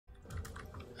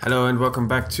Hello and welcome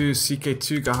back to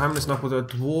CK2. Geheim is not with a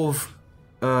dwarf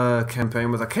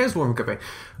campaign, with a chaos dwarf campaign.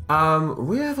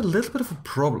 We have a little bit of a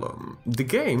problem. The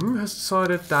game has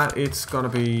decided that it's gonna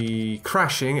be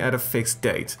crashing at a fixed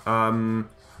date.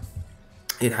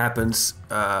 It happens,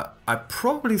 I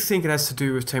probably think it has to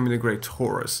do with taming the Great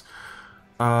Taurus.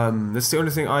 That's the only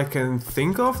thing I can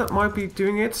think of that might be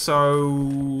doing it, so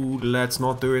let's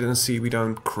not do it and see we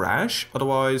don't crash.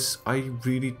 Otherwise, I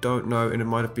really don't know, and it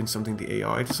might have been something the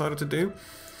AI decided to do.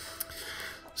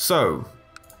 So,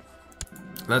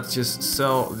 let's just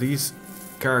sell these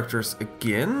characters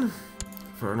again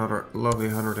for another lovely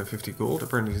 150 gold.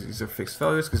 Apparently these are fixed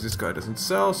values because this guy doesn't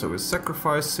sell, so we'll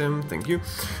sacrifice him. Thank you.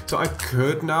 So I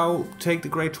could now take the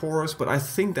Great Taurus, but I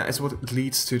think that is what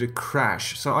leads to the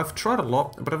crash. So I've tried a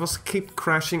lot, but I was keep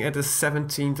crashing at the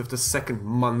 17th of the second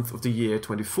month of the year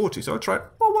 2040. So I tried,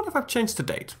 well, what if I changed the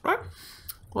date, right?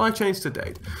 Well, I changed the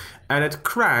date, and it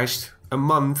crashed a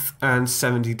month and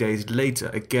 70 days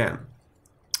later again.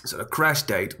 So the crash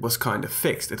date was kind of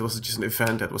fixed. It was just an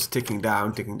event that was ticking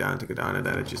down, and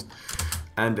then it just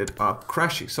ended up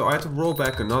crashing. So I had to roll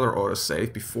back another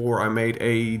autosave before I made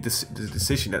the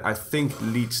decision that I think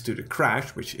leads to the crash,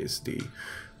 which is the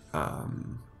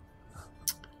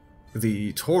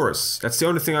Taurus. That's the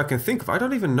only thing I can think of. I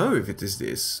don't even know if it is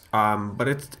this, but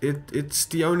it's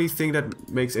the only thing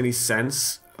that makes any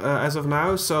sense as of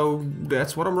now. So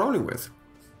that's what I'm rolling with.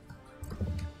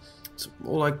 It's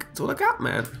all I got,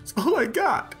 man. It's all I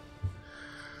got.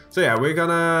 So yeah, we're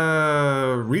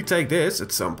gonna retake this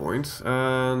at some point,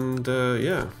 and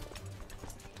yeah.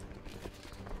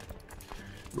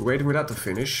 We're waiting for that to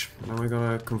finish, and then we're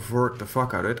gonna convert the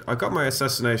fuck out of it. I got my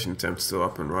assassination attempt still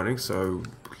up and running, so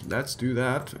let's do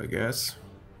that, I guess.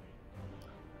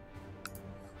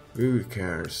 Who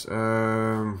cares?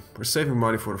 We're saving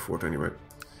money for the fort anyway.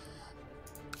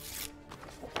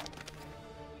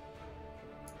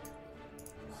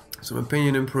 Some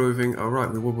opinion improving.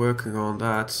 Alright, we were working on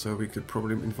that, so we could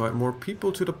probably invite more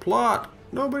people to the plot.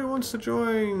 Nobody wants to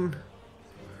join.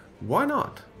 Why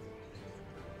not?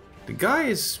 The guy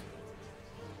is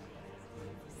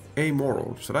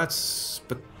amoral, so that's...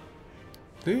 But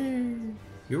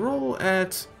you're all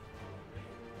at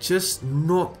just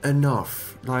not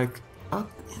enough. Like, I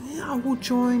will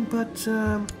join, but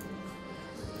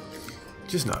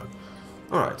just no.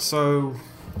 Alright, so...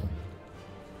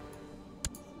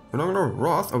 We're not gonna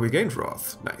Wrath. Oh, we gained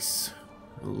Wrath. Nice.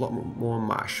 A lot more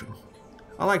martial.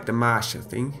 I like the martial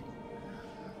thing.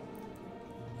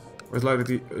 It's like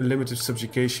the limited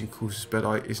subjugation causes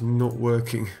Bedi is not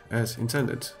working as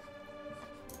intended.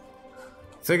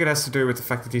 I think it has to do with the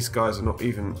fact that these guys are not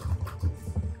even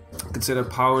considered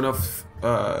power enough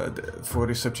for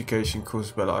the subjugation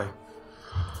causes Bedi.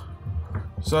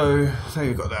 So there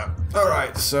you got that.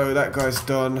 Alright, so that guy's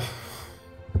done.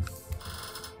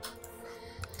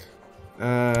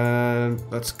 And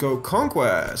let's go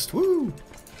conquest. Woo!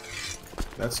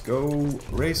 Let's go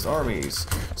raised armies.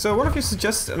 So one of you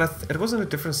suggested, and it was in a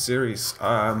different series,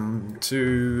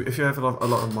 to if you have a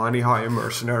lot of money, hire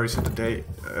mercenaries on the day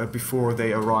before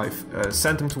they arrive,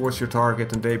 send them towards your target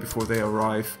the day before they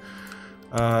arrive.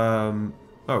 Oh,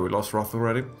 we lost Wrath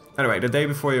already. Anyway, the day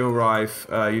before you arrive,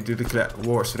 you do declare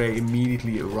war, so they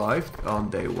immediately arrived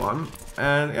on day one.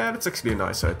 And yeah, that's actually a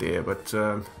nice idea, but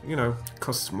you know, it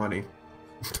costs money.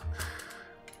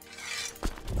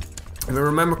 If I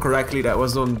remember correctly, that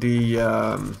was on the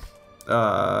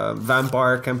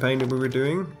vampire campaign that we were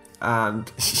doing,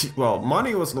 and well,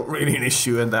 money was not really an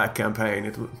issue in that campaign.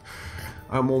 It was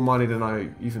more money than I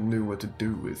even knew what to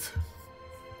do with,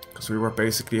 because we were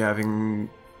basically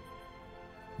having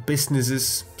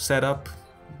businesses set up,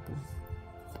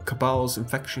 cabals,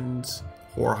 infections,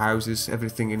 whorehouses,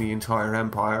 everything in the entire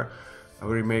empire, and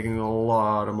we were making a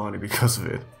lot of money because of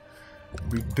it.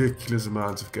 Ridiculous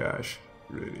amounts of cash,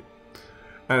 really.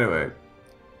 Anyway,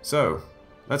 so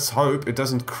let's hope it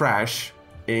doesn't crash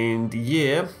in the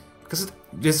year, because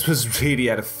this was really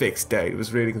at a fixed date. It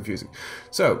was really confusing.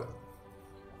 So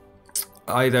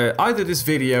either this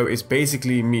video is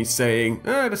basically me saying,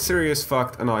 the Syria's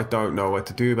fucked and I don't know what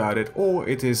to do about it, or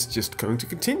it is just going to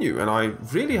continue. And I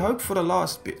really hope for the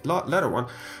latter one.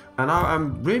 And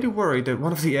I'm really worried that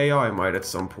one of the AI might at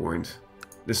some point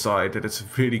decide that it's a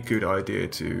really good idea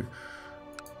to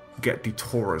get the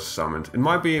Taurus summoned. It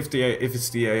might be if it's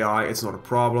the AI, it's not a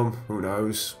problem. Who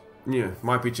knows? Yeah, it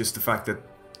might be just the fact that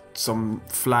some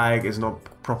flag is not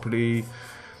properly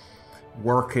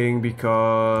working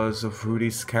because of who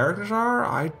these characters are.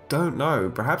 I don't know.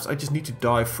 Perhaps I just need to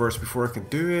die first before I can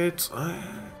do it.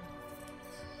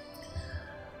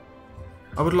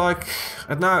 I would like...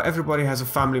 And now everybody has a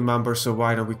family member, so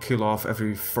why don't we kill off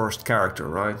every first character,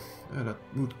 right? Yeah, that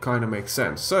would kind of make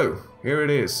sense. So, here it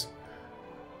is.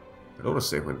 That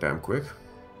autosave went damn quick.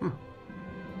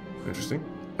 Interesting.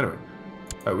 Anyway.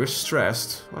 Oh, we're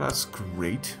stressed. Well, that's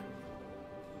great.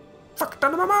 Fuck,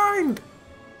 down to my mind!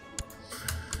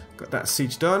 Got that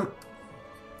siege done.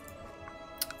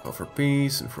 Offer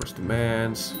peace, enforce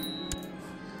demands.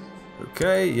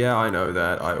 Okay, yeah, I know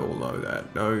that. I all know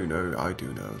that. No, I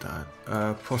do know that.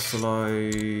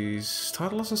 Apostolize...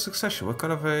 Title loss and succession. What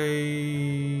kind of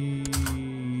a...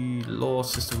 law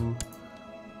system...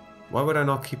 Why would I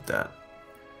not keep that?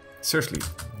 Seriously,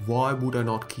 why would I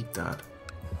not keep that?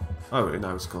 Oh,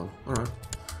 now it's gone. Alright.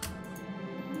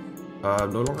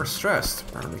 No longer stressed.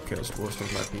 Apparently Chaos Dwarves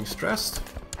don't like being stressed.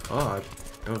 Oh, I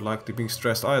don't like being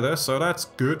stressed either, so that's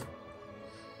good.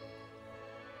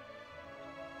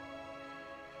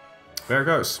 There it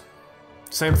goes.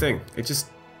 Same thing. It just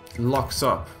locks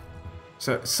up.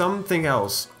 So something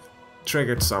else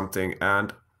triggered something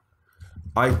and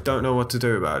I don't know what to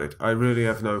do about it. I really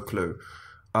have no clue.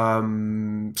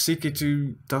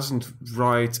 CK2 doesn't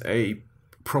write a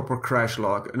proper crash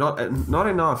log. Not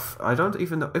enough. I don't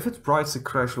even know if it writes a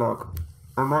crash log.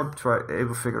 I might try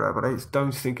able to figure out, but I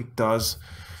don't think it does.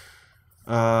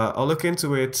 I'll look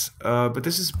into it. But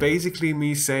this is basically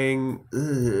me saying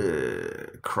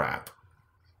crap.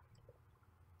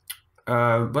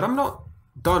 But I'm not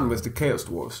done with the Chaos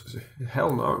Dwarves.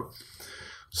 Hell no.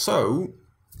 So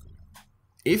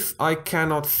if I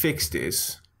cannot fix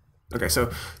this, okay. So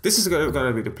this is going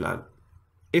to be the plan.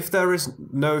 If there is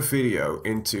no video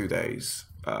in 2 days,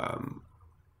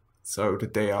 so the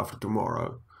day after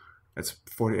tomorrow, that's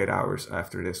 48 hours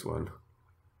after this one.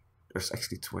 There's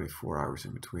actually 24 hours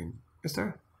in between. Is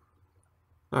there?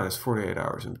 No, there's 48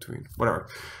 hours in between. Whatever.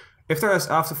 If there is,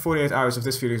 after 48 hours of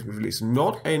this video is released,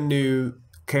 not a new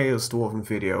Chaos Dwarven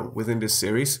video within this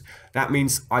series, that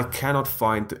means I cannot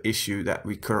find the issue that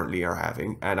we currently are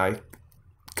having, and I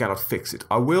cannot fix it.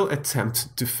 I will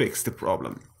attempt to fix the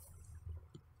problem.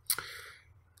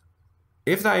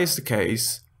 If that is the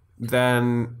case,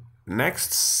 then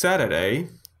next Saturday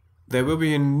there will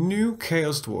be a new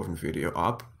Chaos Dwarven video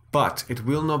up, but it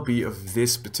will not be of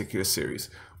this particular series.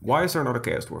 Why is there not a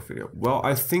Chaos Dwarf video? Well,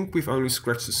 I think we've only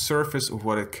scratched the surface of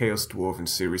what a Chaos Dwarven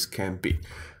series can be.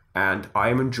 And I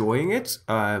am enjoying it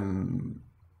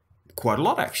quite a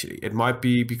lot, actually. It might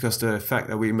be because the fact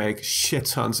that we make shit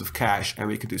tons of cash and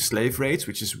we can do slave raids,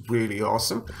 which is really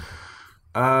awesome.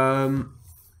 Might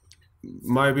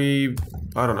be,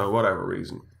 I don't know, whatever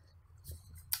reason.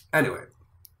 Anyway,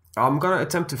 I'm gonna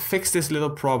attempt to fix this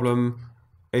little problem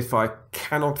if I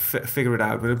cannot figure it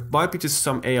out. But it might be just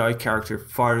some AI character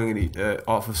firing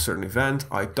off a certain event.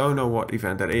 I don't know what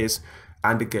event that is,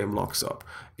 and the game locks up.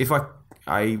 If I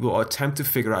will attempt to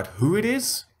figure out who it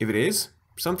is. If it is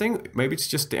something, maybe it's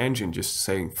just the engine just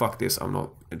saying, fuck this, I'm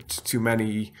not, too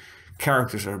many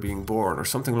characters are being born, or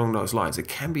something along those lines. It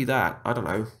can be that, I don't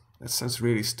know. That sounds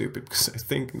really stupid, because I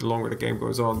think the longer the game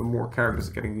goes on, the more characters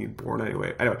are getting born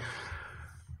anyway. Anyway,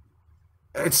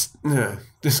 it's a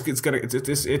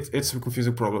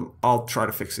confusing problem. I'll try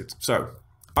to fix it. So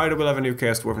either we'll have a new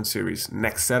Chaos Dwarven series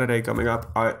next Saturday coming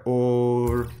up,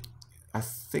 or I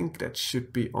think that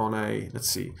should be on a, let's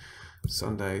see,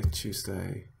 Sunday,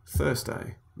 Tuesday,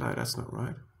 Thursday. No, that's not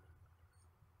right.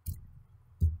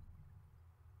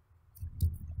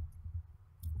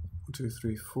 One, two,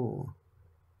 three, four.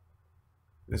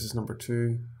 This is number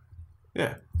 2.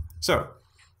 Yeah. So,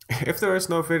 if there is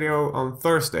no video on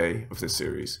Thursday of this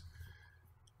series,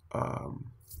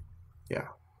 yeah.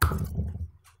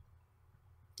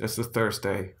 That's the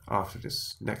Thursday after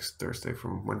this, next Thursday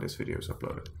from when this video is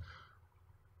uploaded.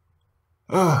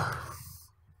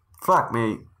 Fuck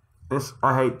me.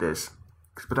 I hate this.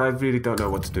 But I really don't know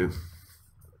what to do.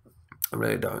 I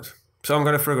really don't. So I'm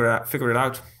gonna figure it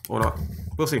out or not.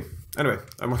 We'll see. Anyway,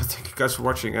 I want to thank you guys for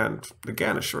watching, and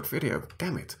again, a short video.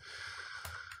 Damn it.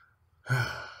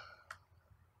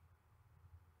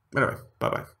 Anyway,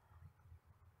 bye-bye.